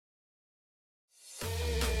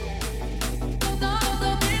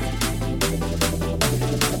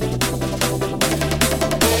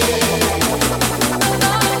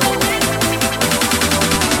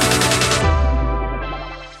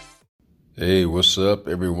Hey, what's up,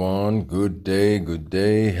 everyone? Good day, good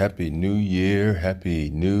day. Happy New Year,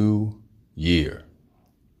 happy New Year.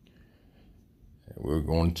 We're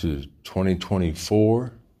going to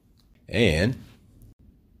 2024, and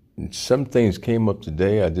some things came up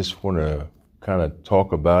today. I just want to kind of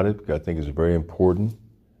talk about it because I think it's very important.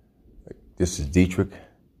 This is Dietrich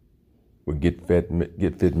with Get Fit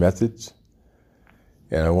Methods,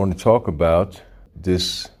 and I want to talk about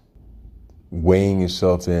this weighing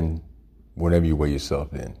yourself in whenever you weigh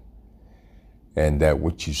yourself in, and that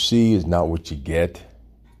what you see is not what you get,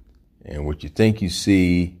 and what you think you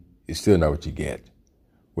see is still not what you get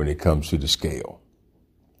when it comes to the scale.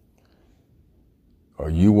 Are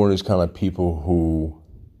you one of those kind of people who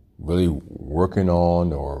really working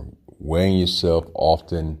on or weighing yourself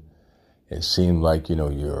often and seem like,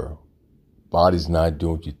 your body's not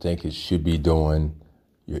doing what you think it should be doing?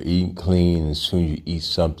 You're eating clean, and as soon as you eat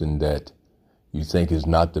something that you think is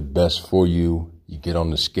not the best for you, you get on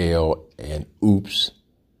the scale and oops,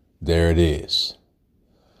 there it is.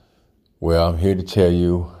 Well, I'm here to tell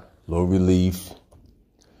you, low relief,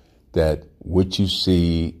 that what you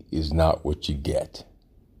see is not what you get.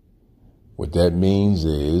 What that means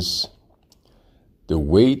is the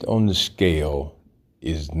weight on the scale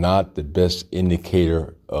is not the best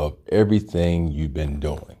indicator of everything you've been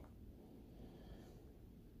doing.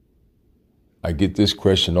 I get this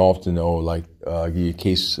question often, I'll give you a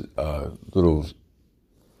case, little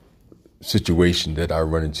situation that I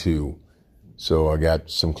run into. So I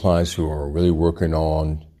got some clients who are really working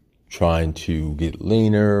on trying to get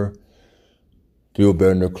leaner, feel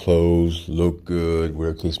better in their clothes, look good,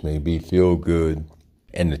 whatever the case may be, feel good.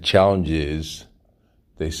 And the challenge is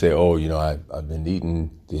they say, I've been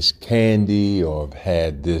eating this candy, or I've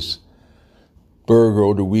had this burger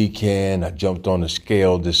over the weekend. I jumped on the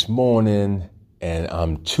scale this morning and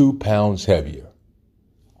I'm 2 pounds heavier.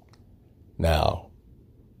 Now,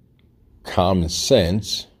 common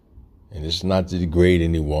sense, and it's not to degrade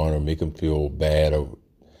anyone or make them feel bad,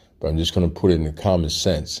 but I'm just going to put it in the common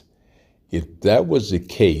sense. If that was the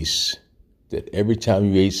case, that every time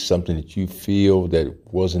you ate something that you feel that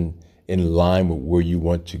wasn't in line with where you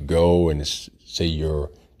want to go, and it's, say, your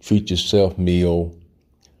treat yourself meal,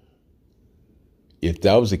 if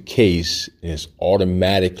that was the case, and it's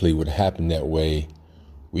automatically would happen that way,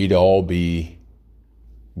 we'd all be,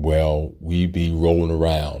 we'd be rolling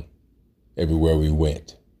around everywhere we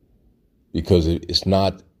went. Because it's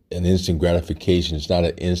not an instant gratification, it's not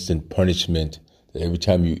an instant punishment that every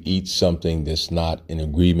time you eat something that's not in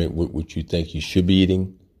agreement with what you think you should be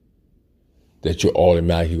eating, that you're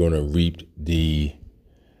automatically going to reap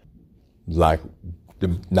not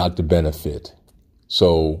the benefit.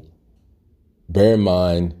 So bear in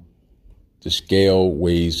mind, the scale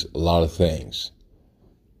weighs a lot of things.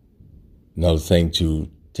 Another thing to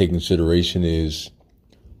take into consideration is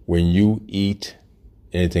when you eat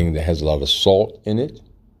anything that has a lot of salt in it,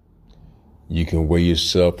 you can weigh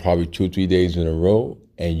yourself probably 2 or 3 days in a row,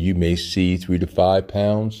 and you may see 3 to 5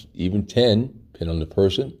 pounds, even 10, depending on the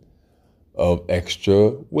person, of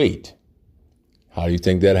extra weight. How do you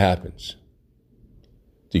think that happens?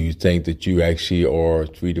 Do you think that you actually are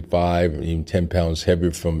 3 to 5 or even 10 pounds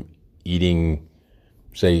heavier from eating,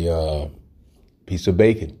 say, a piece of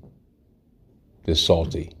bacon that's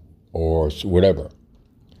salty or whatever?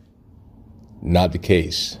 Not the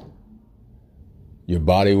case. Your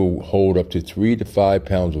body will hold up to 3 to 5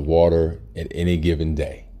 pounds of water at any given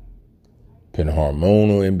day. Depending on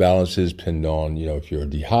hormonal imbalances, depending on, if you're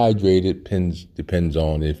dehydrated, depends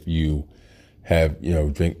on if you have,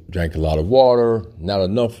 drank a lot of water, not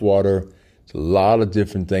enough water. It's a lot of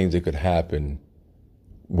different things that could happen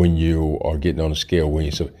when you are getting on a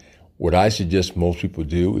scale. So what I suggest most people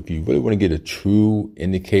do, if you really want to get a true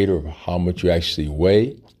indicator of how much you actually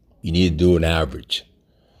weigh, you need to do an average.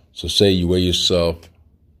 So say you weigh yourself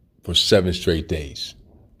for 7 straight days.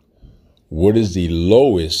 What is the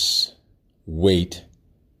lowest weight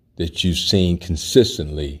that you've seen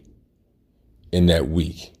consistently in that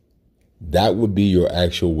week? That would be your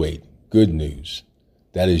actual weight. Good news.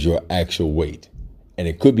 That is your actual weight. And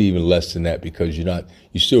it could be even less than that because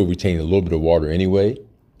you still retain a little bit of water anyway.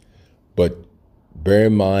 But bear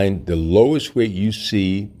in mind, the lowest weight you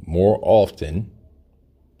see more often,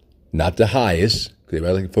 not the highest, because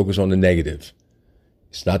I like to focus on the negative.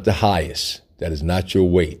 It's not the highest. That is not your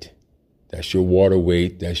weight. That's your water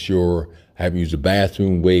weight. That's your, I haven't used the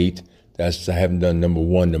bathroom weight. That's, I haven't done number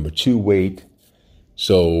 1, number 2 weight.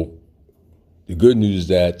 So the good news is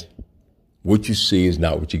that what you see is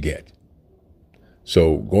not what you get.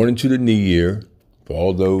 So going into the new year, for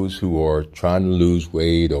all those who are trying to lose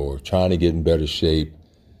weight or trying to get in better shape,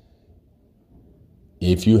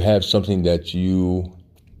 If you have something that you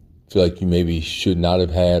feel like you maybe should not have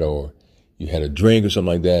had, or you had a drink or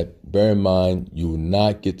something like that, bear in mind you will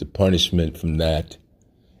not get the punishment from that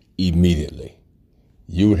immediately.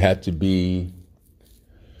 You would have to be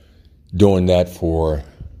doing that for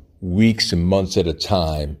weeks and months at a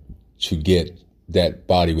time to get that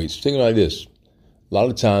body weight. So think like this. A lot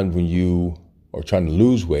of times when you are trying to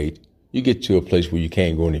lose weight, you get to a place where you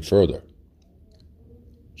can't go any further.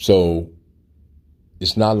 So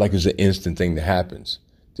it's not like it's an instant thing that happens.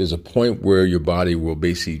 There's a point where your body will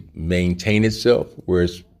basically maintain itself, where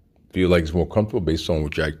it feels like it's more comfortable based on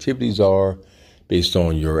what your activities are, based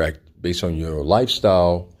on your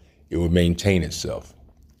lifestyle. It will maintain itself.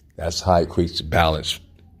 That's how it creates balance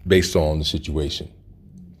based on the situation.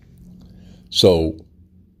 So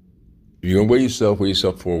if you're going to weigh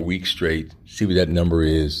yourself for a week straight, see what that number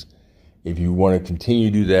is. If you want to continue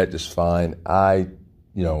to do that, that's fine.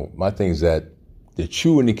 My thing is that the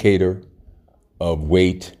true indicator of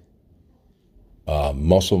weight,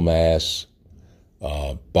 muscle mass,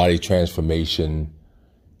 body transformation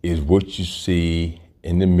is what you see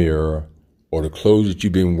in the mirror, or the clothes that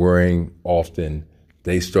you've been wearing often,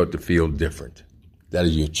 they start to feel different. That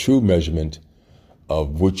is your true measurement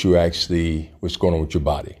of what's going on with your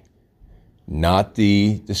body. Not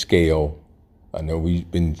the scale. I know we've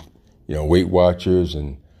been, Weight Watchers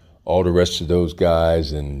and all the rest of those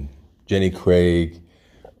guys, and Jenny Craig,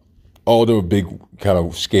 all the big kind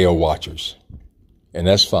of scale watchers. And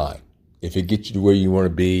that's fine. If it gets you to where you want to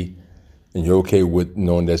be, and you're okay with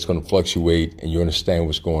knowing that's going to fluctuate and you understand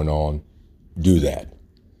what's going on, do that.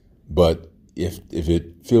 But if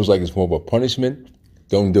it feels like it's more of a punishment,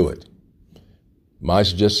 don't do it. My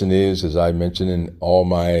suggestion is, as I mentioned in all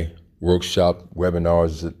my workshop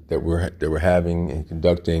webinars that we're having and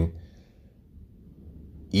conducting,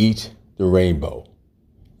 eat the rainbow.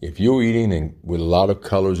 If you're eating with a lot of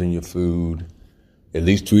colors in your food, at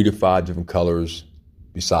least 3 to 5 different colors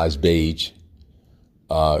besides beige,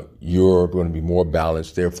 you're going to be more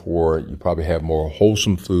balanced. Therefore, you probably have more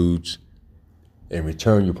wholesome foods. In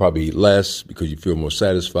return, you probably eat less because you feel more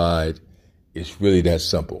satisfied. It's really that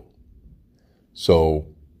simple. So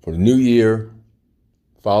for the new year,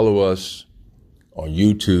 follow us on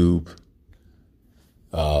YouTube,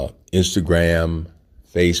 Instagram,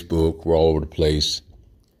 Facebook. We're all over the place.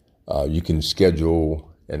 You can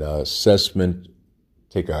schedule an assessment,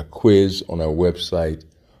 take our quiz on our website.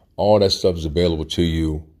 All that stuff is available to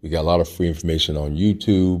you. We got a lot of free information on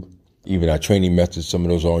YouTube. Even our training methods, some of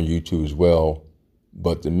those are on YouTube as well.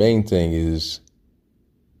 But the main thing is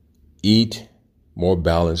eat more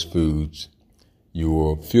balanced foods. You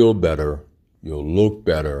will feel better. You'll look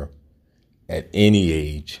better at any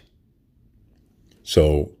age.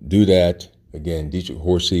 So do that. Again, Dietrich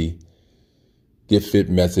Horsey, Get Fit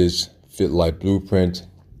Methods, Fit Life Blueprint.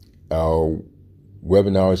 Our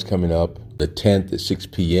webinar is coming up the 10th at 6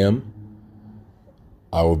 p.m.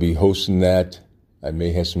 I will be hosting that. I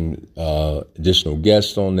may have some additional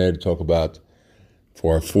guests on there to talk about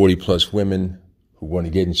for our 40-plus women who want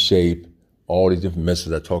to get in shape. All these different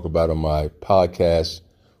methods I talk about on my podcast.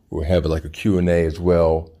 We'll have like a Q&A as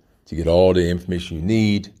well to get all the information you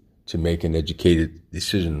need to make an educated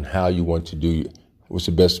decision on how you want to do, what's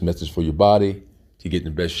the best methods for your body to get in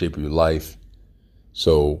the best shape of your life.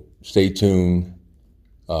 So stay tuned.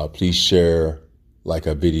 Please share, like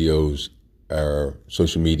our videos, our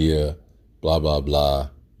social media, blah, blah, blah.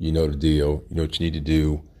 You know the deal. You know what you need to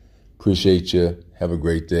do. Appreciate you. Have a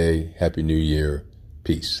great day. Happy New Year.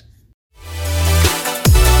 Peace.